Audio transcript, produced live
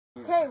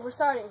Okay, we're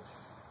starting.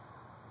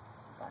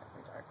 Five,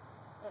 retard.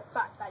 Yeah,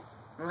 five.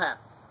 Okay.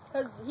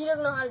 Because he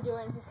doesn't know how to do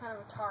it and he's kind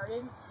of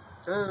retarded.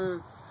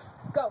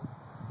 Go.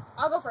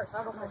 I'll go first.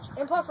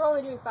 And plus, we're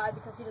only doing 5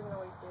 because he doesn't know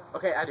what he's doing.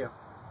 Okay, I do.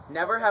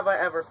 Never have I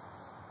ever...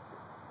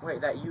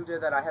 Wait, that you did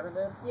that I haven't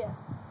did? Yeah.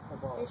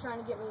 You're trying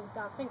to get me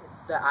down fingers.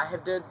 That I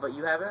have did, but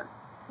you haven't?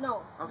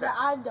 No. Okay. That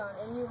I've done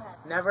and you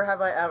haven't. Never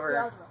have I ever...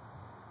 Algebra.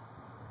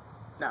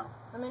 No.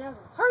 I mean,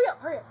 algebra. Hurry up,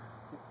 hurry up.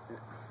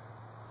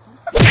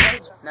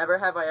 Never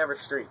have I ever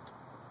streaked.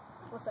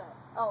 What's that?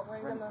 Oh, we're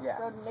in the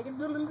road naked.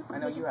 I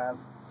know you have.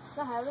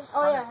 I haven't.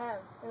 Oh yeah, I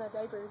have. In a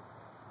diaper.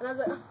 When I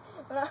was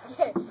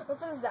okay, let's put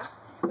this down.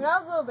 When I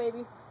was a little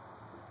baby,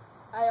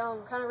 I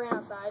kind of ran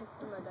outside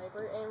in my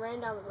diaper and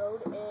ran down the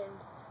road, and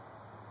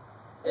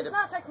it's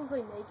not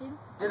technically naked.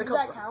 Does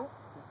that count?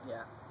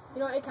 Yeah. You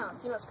know what? It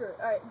counts. You know what? Screw it.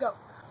 All right, go.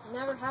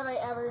 Never have I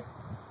ever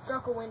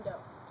broke a window.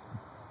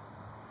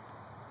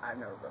 I've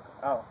never broken.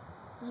 Oh.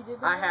 You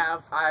did. I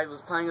have. I was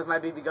playing with my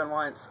BB gun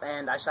once,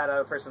 and I shot out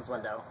a person's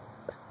window.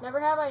 Never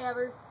have I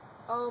ever.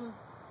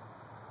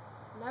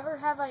 Never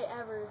have I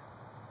ever.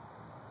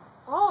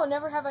 Oh,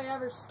 never have I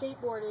ever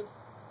skateboarded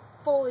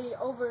fully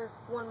over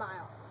 1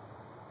 mile.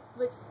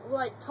 With,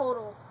 like,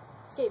 total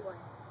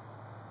skateboarding.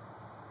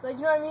 Like,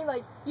 you know what I mean?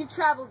 Like, you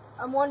traveled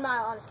 1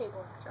 mile on a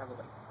skateboard. I traveled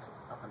like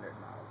 100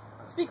 miles.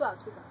 Speak loud,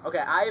 speak loud. Okay,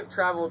 I have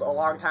traveled a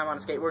long time on a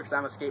skateboard because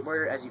I'm a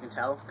skateboarder, as you can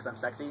tell, because I'm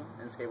sexy,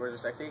 and skateboarders are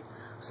sexy.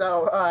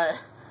 So,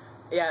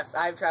 yes,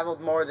 I've traveled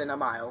more than a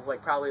mile.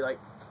 Like, probably, like,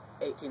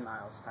 18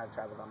 miles I've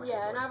traveled on my skateboard.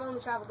 Yeah, and I've only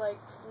traveled, like,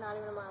 not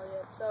even a mile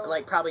yet, so...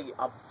 Like, probably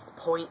a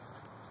point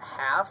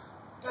half.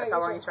 That's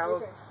how long you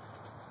traveled?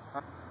 Huh?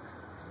 I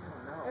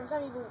don't know. Every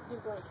time you do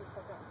blank, it's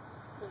like that.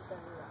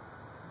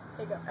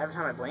 Okay, go. Every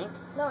time I blink?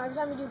 No, every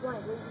time you do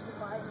blank, will you just be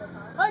quiet in the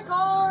car? Hi,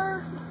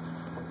 car!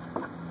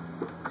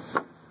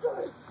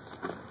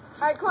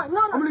 Alright, come on.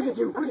 No. I'm gonna get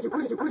you. I'm gonna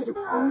get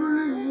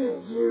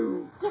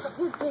you. Jacob.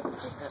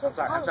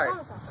 I'm sorry.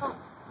 Calm down.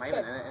 Am I even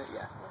in it?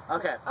 Yeah.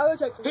 Okay. I'll go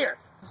check for you. Here.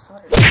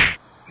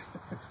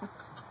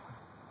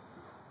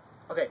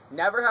 Okay,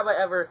 never have I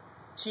ever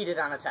cheated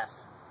on a test.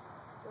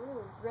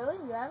 Ooh, really?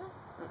 You haven't?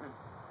 Mm-mm.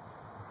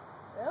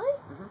 Really?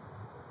 Mm-hmm.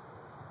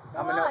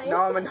 Why?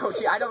 I'm a no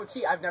cheat. I don't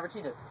cheat. I've never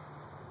cheated.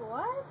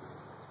 What?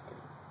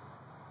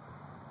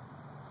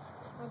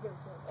 I'll give it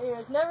to you.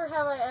 Anyways, never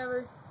have I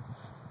ever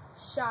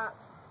shot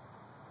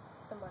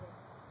somebody.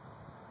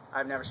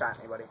 I've never shot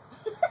anybody.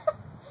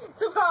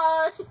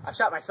 Surprise! I've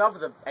shot myself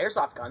with an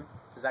airsoft gun.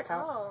 Does that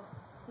count? Oh.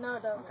 No,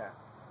 it doesn't. Okay.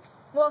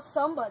 Well,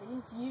 somebody.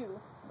 It's you.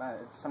 But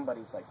it's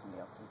somebody's like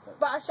somebody else's.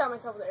 But I shot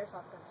myself with an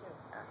airsoft gun, too.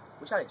 Yeah.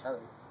 We shot each other.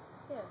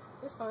 Yeah,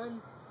 it's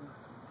fun.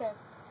 Okay.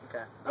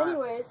 Okay.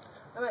 Anyways,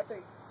 I'm at 3.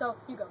 So,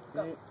 you go.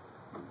 Go.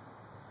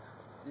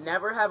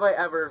 Never have I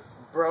ever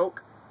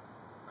broke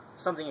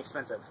something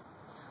expensive.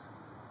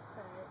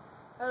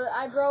 Alright.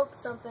 I broke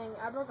something.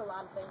 I broke a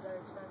lot of things that are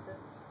expensive.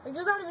 Like,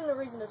 there's not even a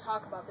reason to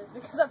talk about this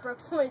because I broke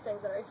so many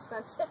things that are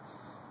expensive.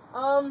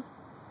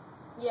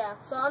 Yeah,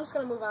 so I'm just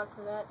gonna move on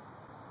from that.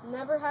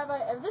 Never have I,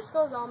 if this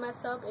goes all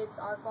messed up, it's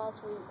our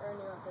fault. We are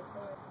new at this.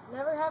 Anyway.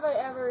 Never have I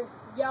ever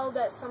yelled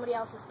at somebody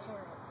else's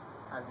parents.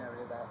 I've never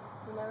did that.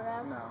 You never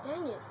have? No.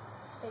 Dang it.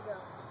 Okay, go.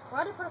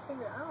 Why did I put a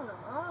finger? I don't know.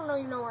 I don't know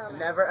you know where I'm at.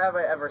 Never have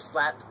I ever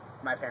slapped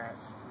my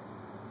parents.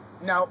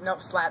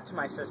 Nope, slapped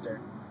my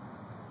sister.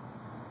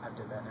 I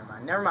did that.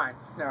 Never mind.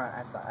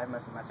 I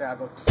messed with my sister. I'll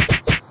go.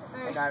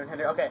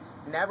 Right. Okay.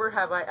 Never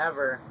have I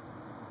ever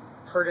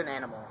hurt an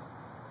animal.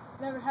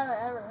 Never have I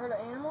ever hurt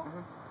an animal?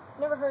 Mm-hmm.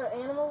 Never hurt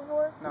an animal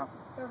before? No.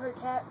 Never hurt a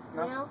cat?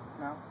 No. Meow?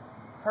 No.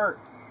 Hurt.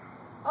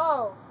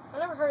 Oh, I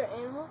never hurt an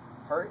animal.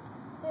 Hurt?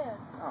 Yeah.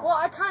 Oh. Well,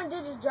 I kind of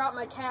did just drop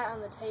my cat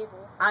on the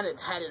table. On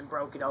its head and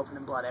broke it open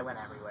and blood. I went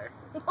everywhere.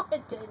 No,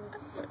 it didn't.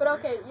 But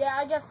okay, yeah,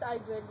 I guess I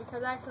did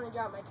because I accidentally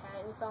dropped my cat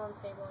and he fell on the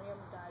table and he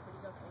almost died, but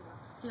he's okay now.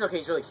 He's okay.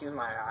 He's really cute.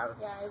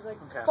 Yeah, he's like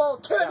okay. full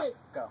of cuteness.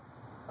 Go.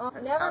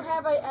 Never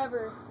have I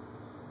ever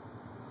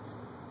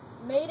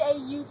made a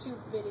YouTube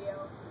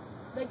video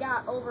that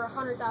got over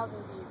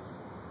 100,000 views.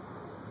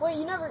 Wait,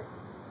 you never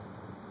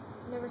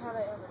have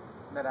I ever.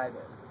 That I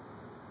did.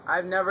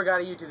 I've never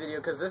got a YouTube video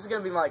because this is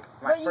gonna be like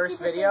my first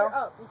video. video.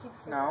 Up. You keep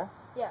your No.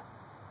 Yeah.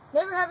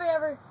 Never have I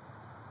ever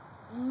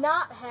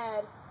not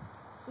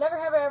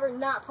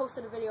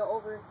posted a video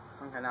over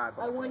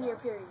a 1 year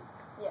period.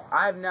 Yeah.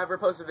 I've never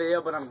posted a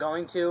video, but I'm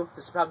going to.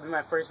 This will probably be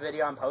my first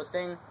video I'm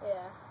posting.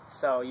 Yeah.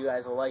 So you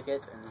guys will like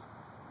it and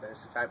there's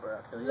a subscriber.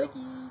 I'll kill you.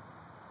 Licky.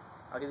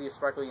 I'll give you a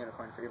sparkly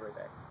unicorn for your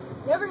birthday.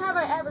 Never have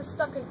I ever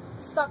stuck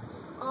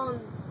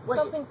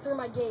something through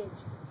my gauge.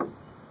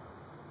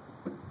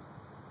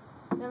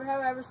 Never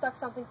have I ever stuck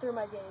something through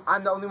my gauge.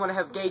 I'm the only one to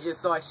have gauges,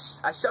 so I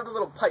shoved a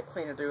little pipe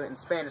cleaner through it in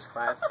Spanish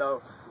class,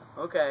 so,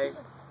 okay.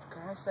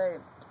 Can I say,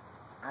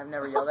 I've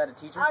never yelled at a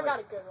teacher? I got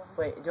a good one.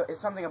 Wait,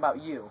 it's something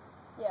about you.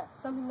 Yeah,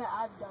 something that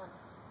I've done.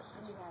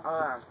 You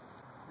have.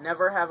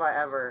 Never have I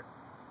ever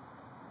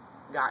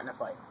gotten in a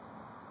fight.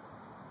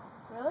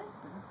 Really?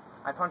 Mm-hmm.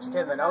 I punched a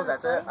kid in the nose,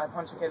 that's it. I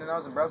punched a kid in the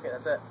nose and broke it,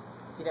 that's it.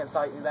 He didn't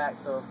fight me back,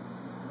 so.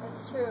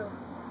 That's true.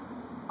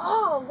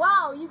 Oh,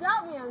 wow, you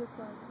got me on this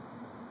one.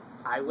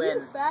 I win.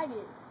 You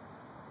faggot.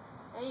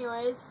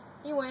 Anyways,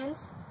 he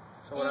wins.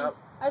 So what up?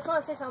 I just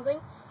want to say something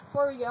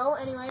before we go.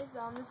 Anyways,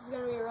 this is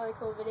going to be a really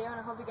cool video, and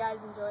I hope you guys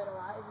enjoy it a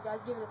lot. If you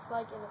guys give it a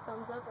like and a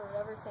thumbs up or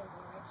whatever, same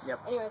thing, right? Yep.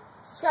 Anyways,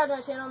 subscribe to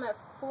my channel. I'm at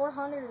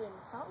 400 and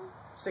something.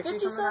 60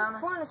 50 something down subs,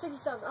 there? 460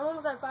 subs. I'm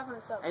almost at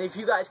 500 subs. And if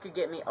you guys could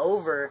get me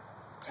over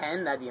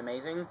 10, that'd be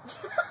amazing.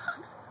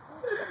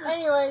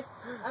 Anyways,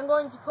 I'm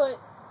going to put,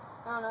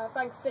 I don't know if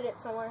I can fit it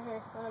somewhere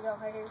here. Let me go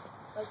right here.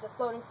 Like the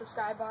floating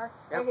subscribe bar.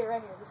 Yep. Right here,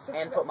 right here.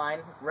 And put mine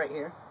right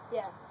here.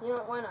 Yeah, you know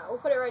what, why not? We'll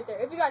put it right there.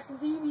 If you guys can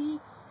see me.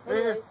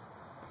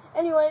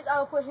 Anyways,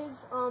 I'll put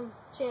his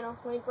channel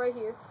link right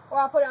here. Or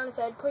I'll put it on his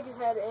head, click his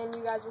head, and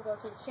you guys will go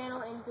to his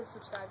channel, and you can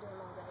subscribe to him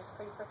all day. It's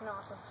pretty freaking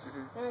awesome.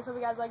 Anyways, hope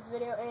you guys like this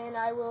video, and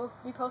I will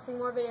be posting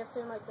more videos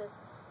soon like this.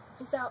 So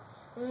peace out.